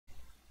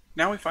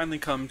Now we finally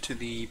come to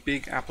the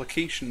big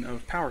application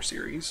of power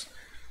series,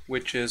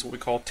 which is what we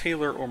call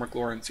Taylor or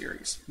Maclaurin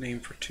series,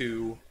 named for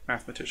two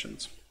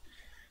mathematicians.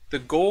 The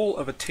goal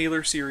of a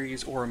Taylor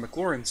series or a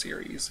Maclaurin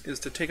series is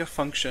to take a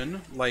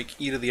function like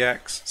e to the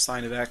x,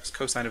 sine of x,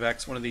 cosine of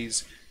x, one of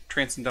these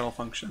transcendental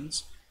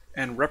functions,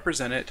 and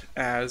represent it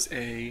as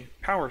a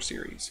power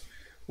series,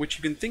 which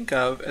you can think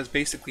of as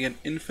basically an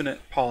infinite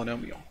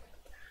polynomial.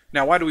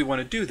 Now, why do we want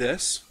to do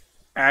this?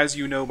 As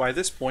you know by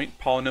this point,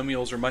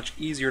 polynomials are much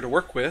easier to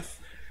work with,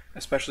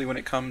 especially when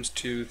it comes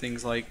to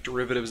things like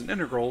derivatives and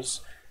integrals,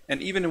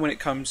 and even when it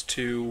comes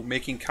to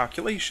making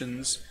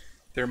calculations,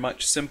 they're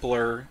much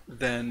simpler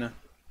than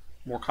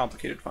more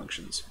complicated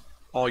functions.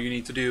 All you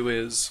need to do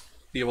is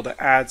be able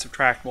to add,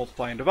 subtract,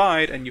 multiply, and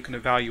divide, and you can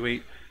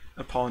evaluate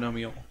a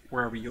polynomial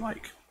wherever you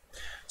like.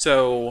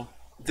 So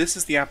this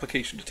is the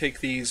application, to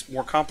take these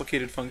more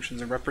complicated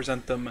functions and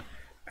represent them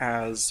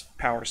as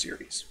power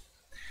series.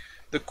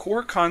 The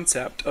core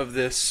concept of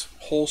this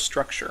whole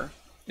structure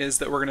is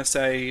that we're going to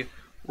say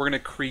we're going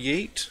to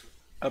create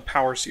a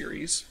power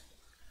series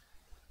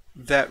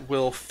that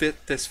will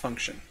fit this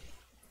function.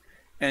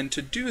 And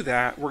to do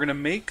that, we're going to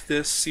make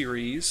this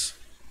series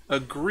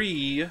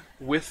agree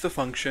with the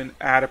function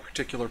at a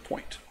particular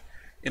point.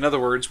 In other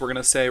words, we're going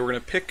to say we're going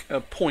to pick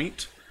a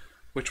point,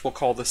 which we'll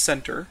call the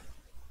center.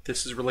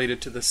 This is related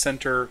to the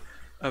center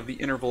of the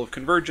interval of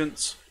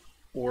convergence,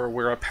 or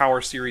where a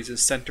power series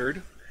is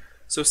centered.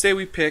 So say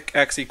we pick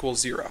x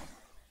equals 0.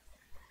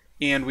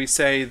 And we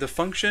say the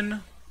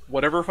function,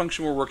 whatever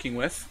function we're working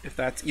with, if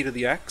that's e to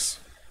the x,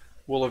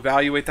 we'll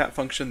evaluate that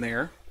function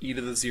there. E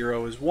to the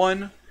 0 is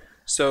 1.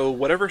 So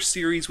whatever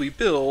series we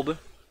build,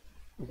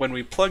 when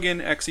we plug in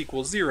x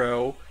equals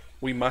 0,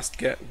 we must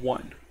get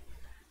 1.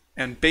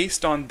 And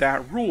based on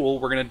that rule,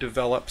 we're going to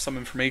develop some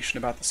information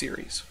about the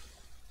series.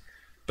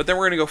 But then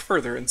we're going to go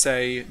further and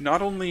say,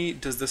 not only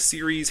does the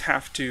series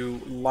have to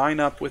line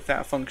up with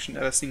that function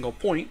at a single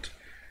point,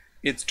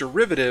 its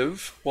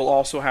derivative will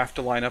also have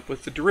to line up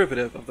with the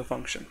derivative of the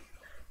function.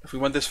 If we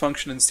want this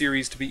function and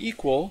series to be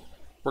equal,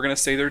 we're going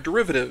to say their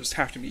derivatives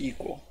have to be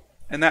equal.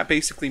 And that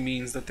basically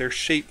means that they're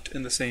shaped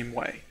in the same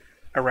way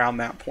around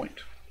that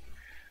point.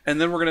 And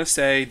then we're going to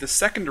say the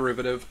second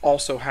derivative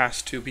also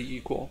has to be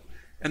equal,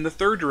 and the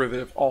third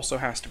derivative also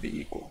has to be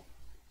equal.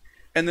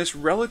 And this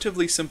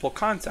relatively simple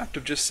concept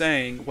of just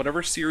saying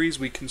whatever series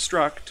we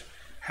construct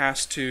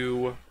has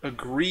to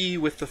agree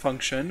with the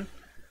function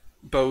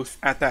both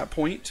at that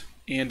point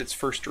and its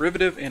first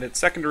derivative and its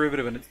second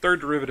derivative and its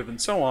third derivative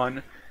and so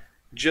on,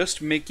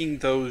 just making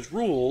those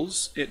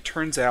rules, it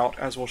turns out,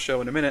 as we'll show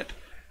in a minute,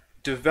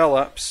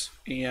 develops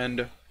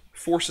and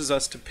forces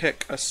us to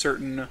pick a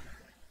certain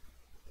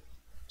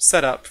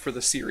setup for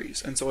the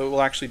series. And so it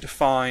will actually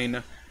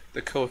define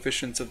the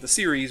coefficients of the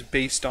series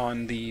based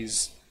on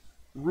these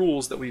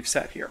rules that we've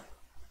set here.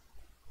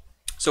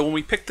 So when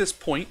we pick this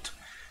point,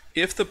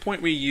 if the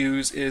point we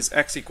use is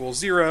x equals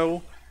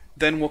 0,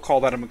 then we'll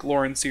call that a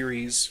Maclaurin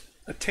series.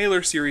 A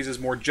Taylor series is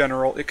more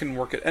general. It can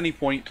work at any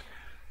point.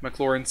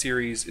 Maclaurin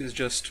series is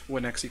just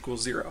when x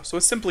equals 0. So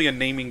it's simply a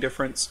naming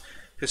difference.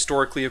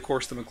 Historically, of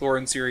course, the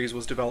Maclaurin series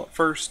was developed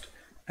first,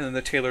 and then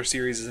the Taylor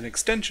series is an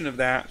extension of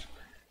that.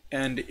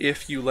 And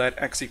if you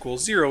let x equal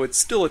 0, it's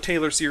still a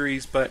Taylor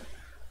series, but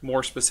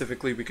more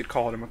specifically, we could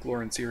call it a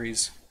Maclaurin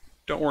series.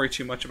 Don't worry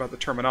too much about the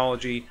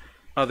terminology,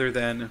 other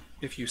than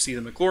if you see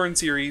the Maclaurin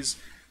series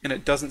and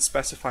it doesn't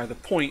specify the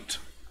point,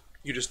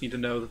 you just need to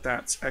know that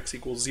that's x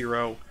equals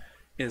 0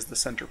 is the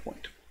center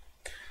point.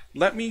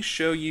 Let me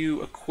show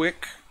you a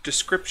quick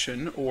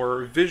description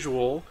or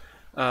visual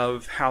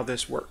of how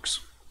this works.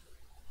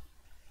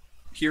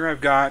 Here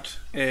I've got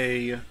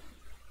a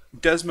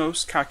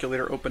Desmos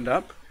calculator opened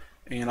up,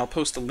 and I'll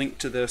post a link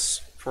to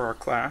this for our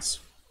class.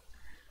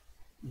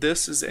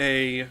 This is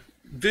a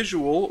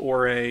visual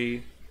or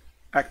a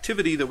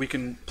activity that we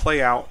can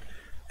play out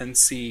and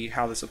see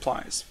how this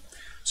applies.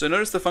 So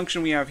notice the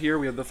function we have here.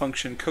 We have the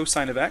function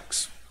cosine of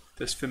x,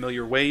 this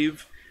familiar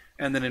wave,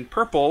 and then in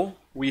purple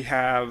we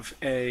have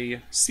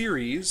a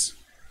series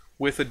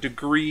with a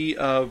degree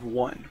of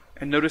 1.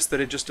 And notice that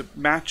it just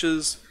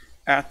matches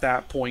at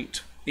that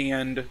point,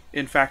 and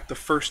in fact the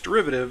first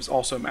derivatives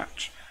also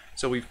match.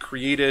 So we've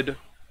created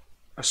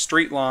a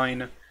straight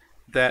line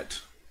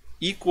that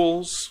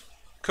equals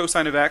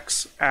cosine of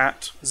x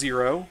at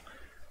 0,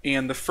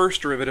 and the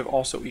first derivative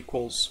also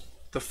equals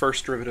the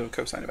first derivative of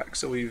cosine of x.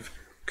 So we've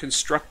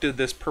constructed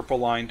this purple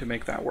line to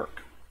make that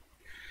work.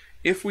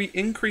 If we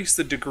increase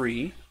the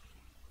degree,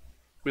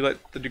 we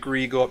let the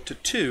degree go up to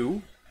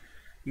 2,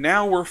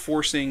 now we're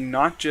forcing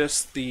not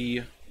just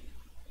the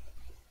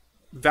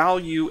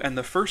value and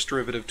the first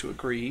derivative to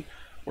agree,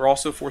 we're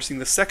also forcing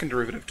the second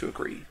derivative to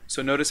agree.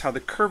 So notice how the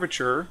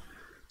curvature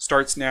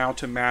starts now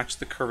to match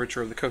the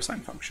curvature of the cosine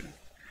function.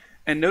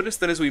 And notice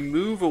that as we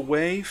move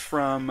away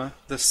from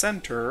the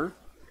center,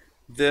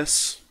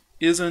 this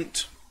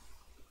isn't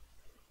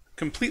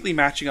completely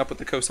matching up with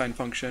the cosine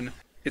function.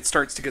 It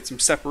starts to get some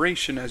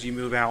separation as you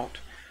move out.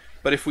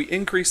 But if we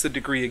increase the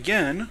degree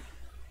again,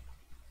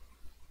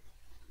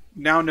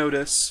 now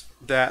notice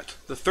that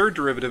the third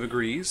derivative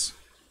agrees,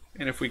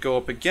 And if we go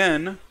up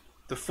again,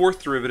 the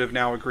fourth derivative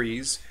now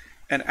agrees.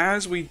 And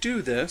as we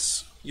do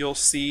this, you'll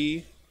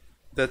see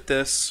that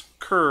this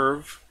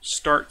curve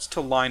starts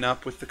to line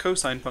up with the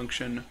cosine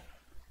function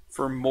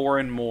for more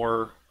and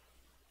more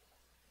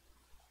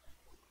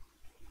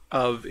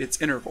of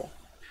its interval.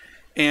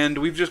 And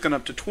we've just gone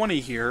up to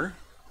 20 here,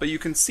 but you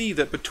can see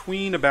that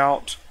between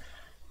about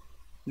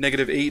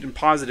 -8 and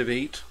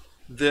 +8,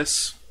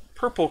 this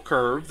purple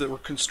curve that we're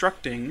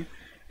constructing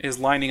is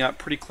lining up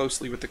pretty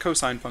closely with the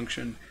cosine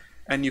function.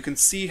 And you can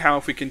see how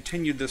if we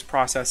continued this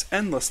process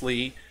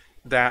endlessly,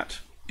 that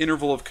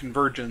interval of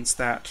convergence,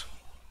 that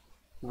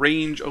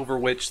range over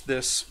which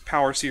this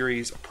power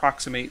series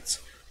approximates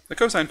the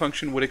cosine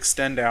function, would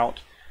extend out.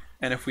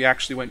 And if we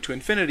actually went to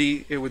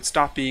infinity, it would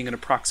stop being an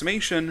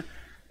approximation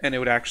and it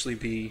would actually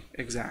be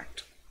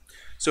exact.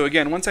 So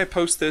again, once I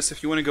post this,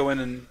 if you want to go in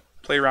and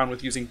play around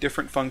with using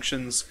different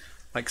functions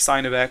like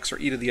sine of x or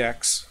e to the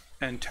x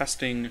and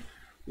testing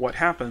what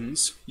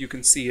happens, you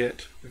can see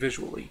it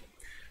visually.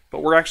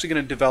 But we're actually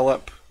going to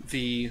develop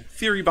the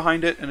theory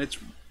behind it, and it's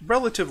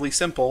relatively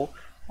simple,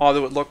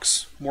 although it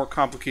looks more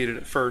complicated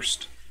at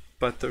first.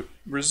 But the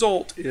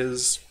result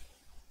is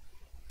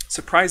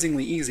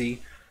surprisingly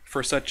easy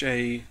for such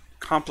a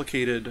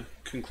complicated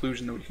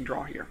conclusion that we can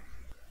draw here.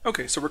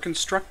 Okay, so we're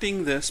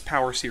constructing this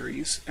power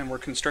series, and we're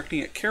constructing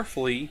it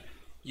carefully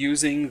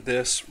using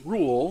this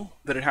rule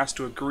that it has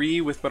to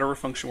agree with whatever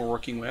function we're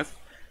working with,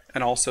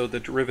 and also the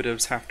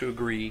derivatives have to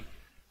agree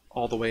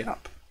all the way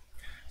up.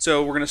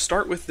 So we're going to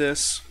start with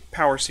this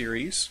power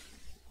series,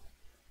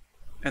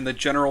 and the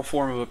general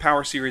form of a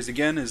power series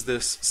again is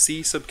this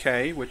c sub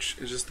k, which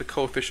is just the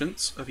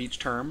coefficients of each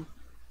term,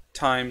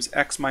 times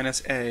x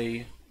minus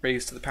a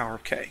raised to the power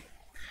of k.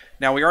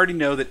 Now we already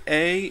know that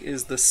a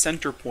is the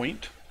center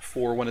point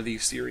for one of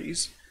these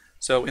series,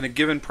 so in a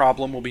given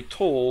problem we'll be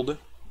told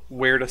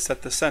where to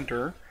set the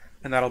center,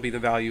 and that'll be the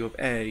value of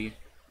a.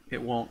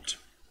 It won't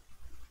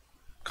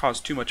cause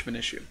too much of an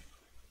issue.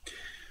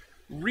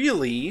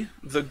 Really,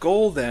 the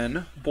goal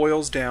then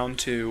boils down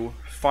to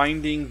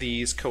finding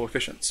these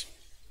coefficients.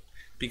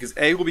 Because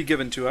a will be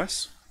given to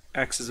us,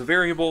 x is a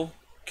variable,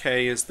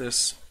 k is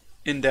this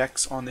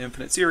index on the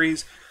infinite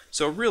series,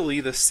 so really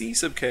the c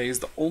sub k is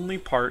the only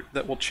part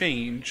that will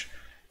change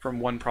from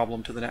one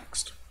problem to the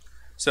next.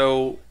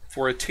 So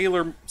for a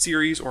Taylor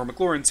series or a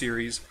Maclaurin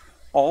series,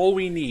 all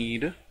we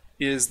need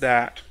is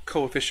that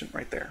coefficient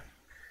right there.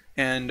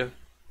 And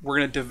we're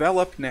going to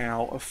develop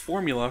now a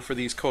formula for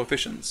these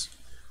coefficients,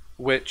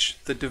 which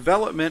the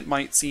development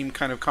might seem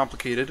kind of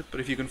complicated, but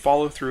if you can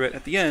follow through it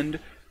at the end,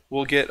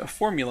 we'll get a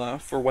formula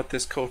for what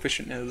this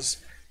coefficient is,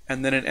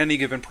 and then in any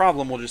given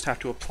problem we'll just have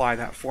to apply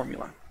that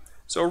formula.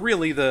 So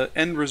really the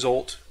end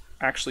result,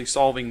 actually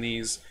solving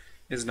these,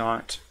 is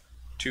not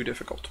too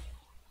difficult.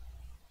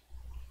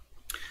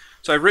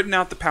 So I've written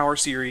out the power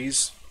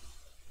series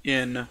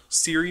in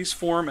series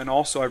form, and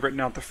also I've written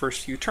out the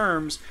first few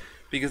terms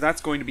because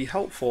that's going to be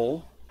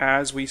helpful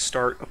as we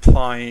start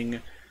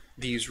applying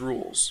these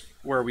rules,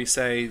 where we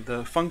say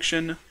the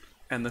function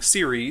and the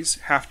series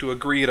have to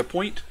agree at a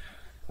point.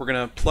 We're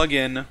going to plug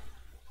in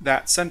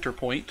that center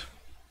point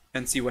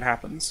and see what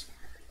happens.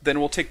 Then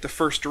we'll take the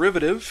first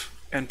derivative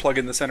and plug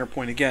in the center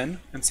point again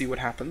and see what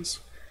happens.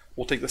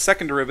 We'll take the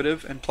second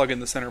derivative and plug in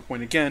the center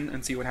point again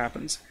and see what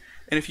happens.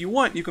 And if you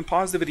want, you can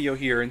pause the video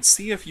here and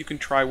see if you can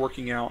try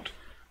working out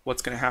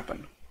what's going to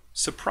happen.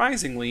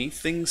 Surprisingly,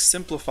 things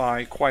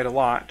simplify quite a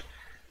lot,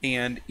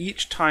 and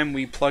each time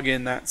we plug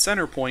in that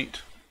center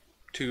point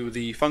to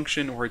the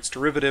function or its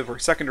derivative or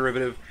second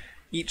derivative,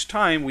 each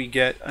time we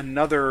get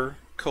another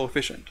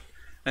coefficient.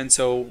 And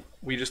so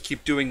we just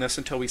keep doing this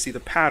until we see the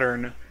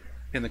pattern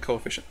in the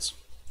coefficients.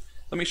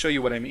 Let me show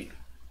you what I mean.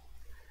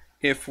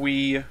 If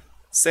we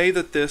say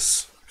that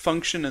this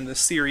function and this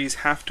series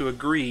have to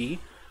agree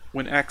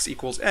when x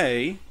equals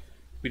a,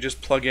 we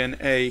just plug in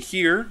a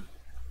here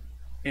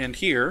and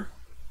here,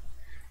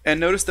 and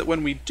notice that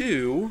when we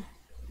do,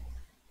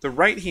 the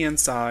right-hand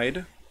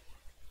side,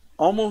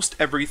 almost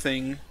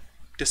everything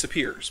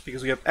disappears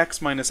because we have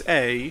x minus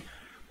a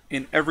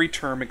in every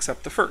term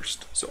except the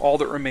first. So all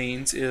that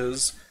remains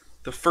is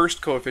the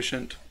first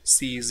coefficient,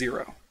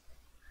 c0.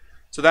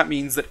 So that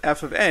means that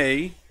f of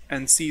a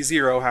and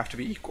c0 have to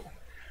be equal,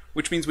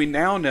 which means we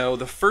now know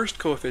the first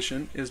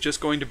coefficient is just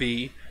going to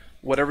be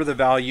whatever the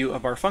value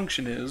of our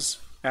function is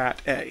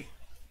at a.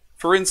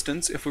 For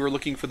instance, if we were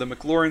looking for the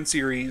Maclaurin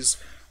series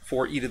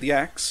for e to the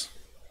x,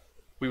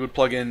 we would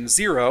plug in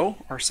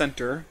 0, our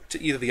center,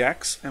 to e to the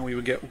x, and we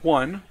would get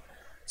 1.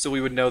 So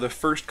we would know the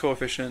first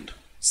coefficient,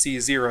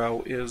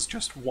 c0, is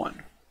just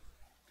 1.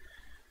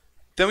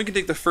 Then we can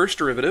take the first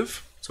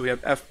derivative, so we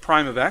have f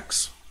prime of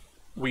x.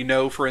 We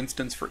know, for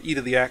instance, for e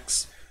to the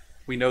x,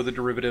 we know the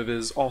derivative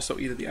is also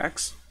e to the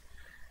x.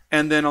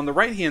 And then on the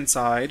right-hand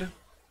side,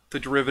 the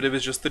derivative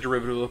is just the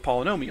derivative of the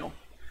polynomial.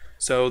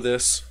 So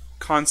this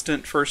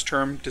constant first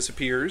term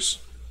disappears,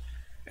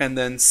 and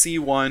then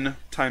c1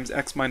 times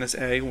x minus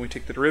a, when we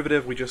take the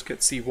derivative, we just get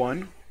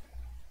c1.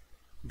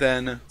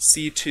 Then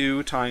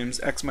c2 times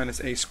x minus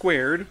a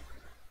squared,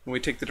 When we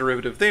take the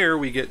derivative there,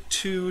 we get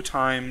 2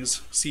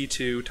 times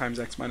c2 times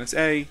x minus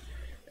a,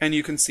 and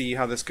you can see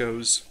how this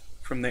goes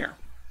from there.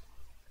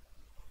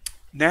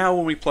 Now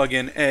when we plug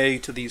in a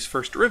to these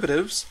first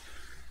derivatives,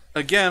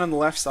 again on the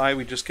left side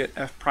we just get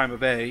f prime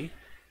of a,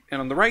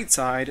 and on the right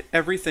side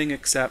everything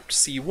except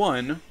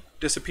c1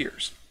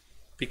 disappears,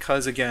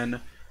 because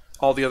again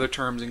all the other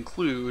terms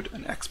include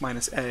an x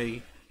minus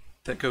a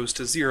that goes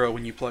to 0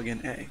 when you plug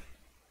in a.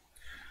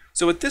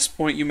 So at this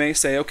point you may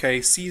say, okay,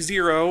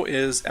 c0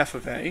 is f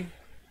of a,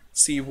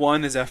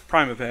 c1 is f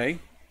prime of a.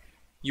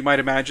 You might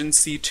imagine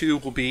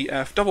c2 will be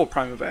f double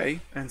prime of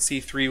a, and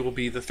c3 will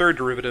be the third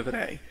derivative at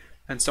a,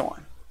 and so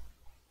on.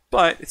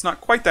 But it's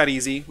not quite that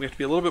easy. We have to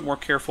be a little bit more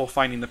careful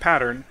finding the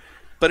pattern,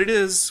 but it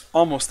is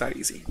almost that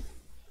easy.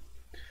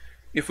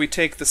 If we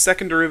take the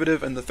second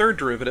derivative and the third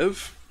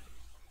derivative,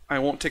 I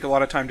won't take a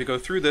lot of time to go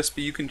through this,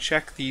 but you can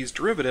check these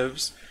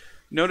derivatives.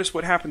 Notice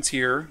what happens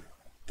here.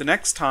 The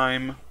next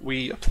time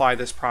we apply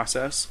this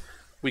process,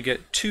 we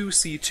get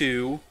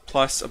 2c2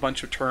 plus a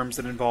bunch of terms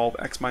that involve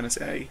x minus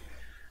a.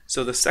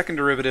 So the second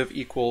derivative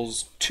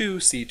equals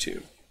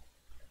 2c2.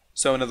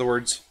 So in other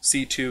words,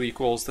 c2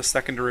 equals the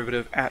second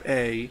derivative at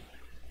a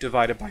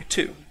divided by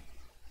 2.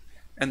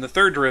 And the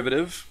third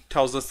derivative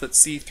tells us that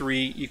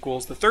c3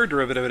 equals the third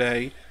derivative at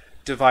a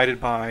divided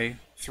by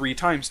 3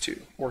 times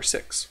 2, or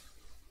 6.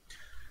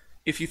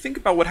 If you think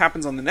about what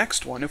happens on the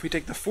next one, if we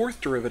take the fourth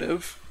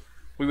derivative,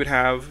 we would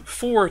have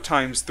 4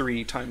 times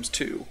 3 times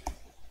 2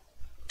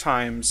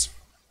 times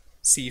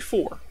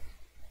c4.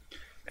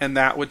 And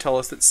that would tell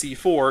us that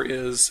c4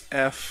 is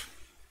f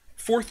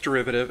fourth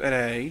derivative at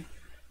a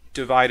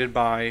divided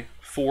by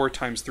 4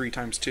 times 3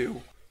 times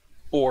 2,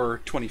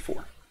 or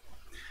 24.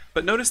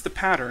 But notice the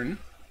pattern.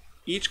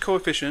 Each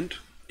coefficient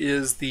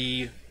is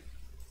the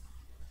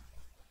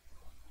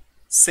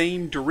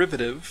same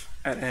derivative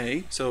at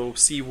a, so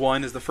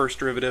c1 is the first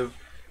derivative,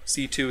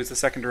 c2 is the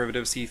second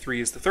derivative, c3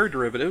 is the third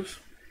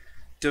derivative,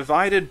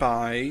 divided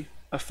by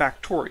a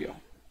factorial.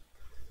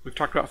 We've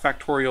talked about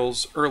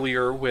factorials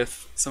earlier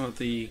with some of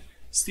the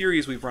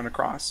series we've run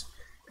across,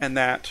 and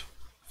that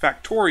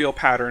factorial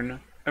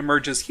pattern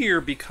emerges here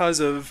because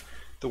of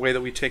the way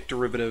that we take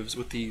derivatives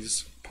with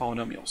these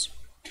polynomials.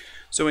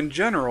 So in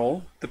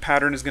general, the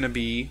pattern is going to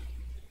be,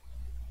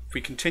 if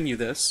we continue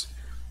this,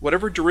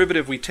 whatever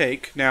derivative we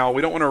take, now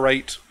we don't want to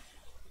write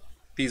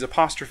these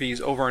apostrophes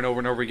over and over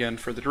and over again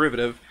for the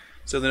derivative,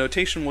 so the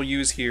notation we'll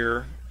use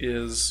here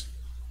is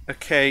a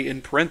k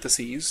in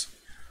parentheses,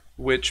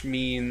 which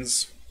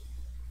means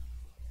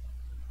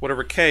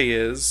whatever k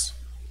is,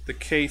 the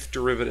kth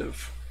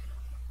derivative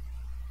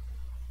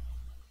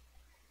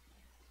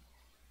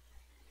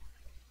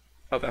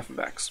of f of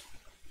x.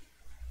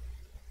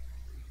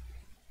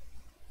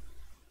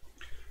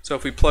 So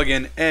if we plug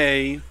in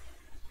a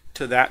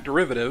to that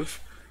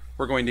derivative,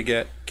 we're going to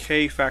get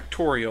k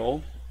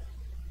factorial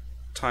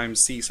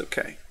times c sub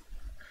k,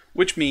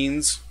 which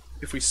means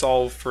if we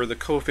solve for the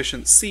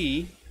coefficient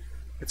c,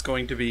 it's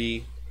going to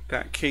be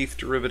that kth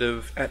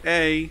derivative at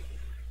a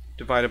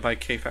divided by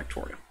k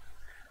factorial.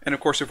 And of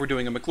course, if we're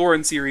doing a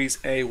Maclaurin series,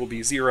 a will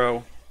be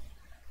 0.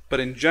 But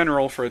in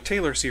general, for a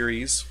Taylor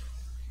series,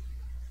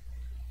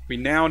 we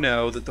now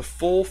know that the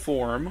full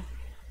form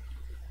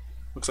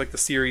looks like the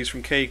series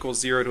from k equals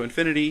 0 to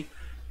infinity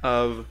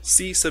of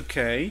c sub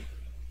k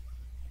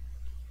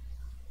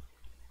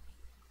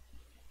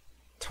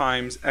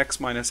times x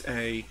minus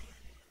a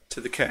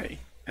to the k.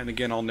 And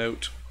again, I'll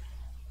note,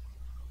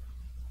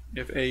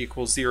 if a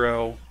equals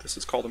 0, this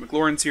is called a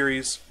Maclaurin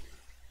series.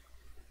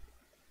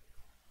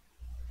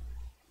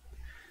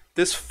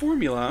 This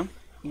formula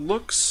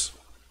looks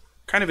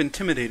kind of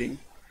intimidating,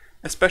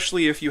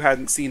 especially if you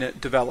hadn't seen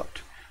it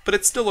developed, but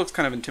it still looks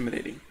kind of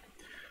intimidating.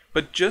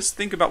 But just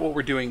think about what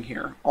we're doing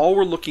here. All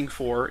we're looking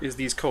for is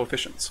these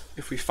coefficients.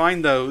 If we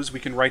find those, we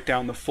can write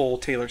down the full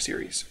Taylor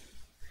series.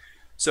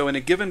 So in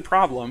a given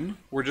problem,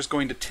 we're just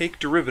going to take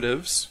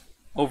derivatives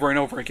over and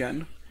over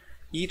again,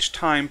 each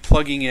time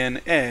plugging in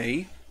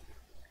a,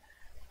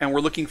 and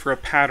we're looking for a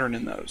pattern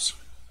in those.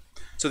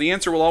 So the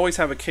answer will always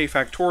have a k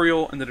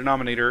factorial in the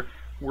denominator.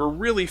 We're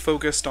really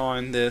focused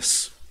on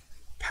this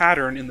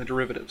pattern in the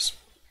derivatives.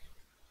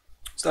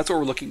 So that's what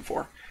we're looking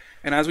for.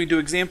 And as we do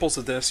examples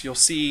of this, you'll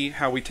see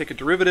how we take a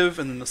derivative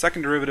and then the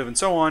second derivative and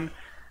so on,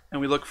 and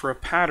we look for a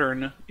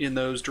pattern in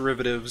those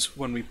derivatives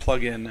when we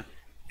plug in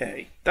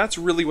a. That's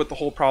really what the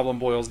whole problem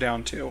boils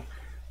down to.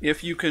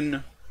 If you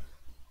can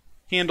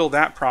handle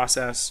that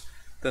process,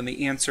 then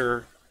the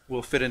answer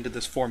will fit into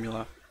this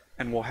formula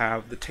and we'll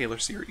have the Taylor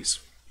series.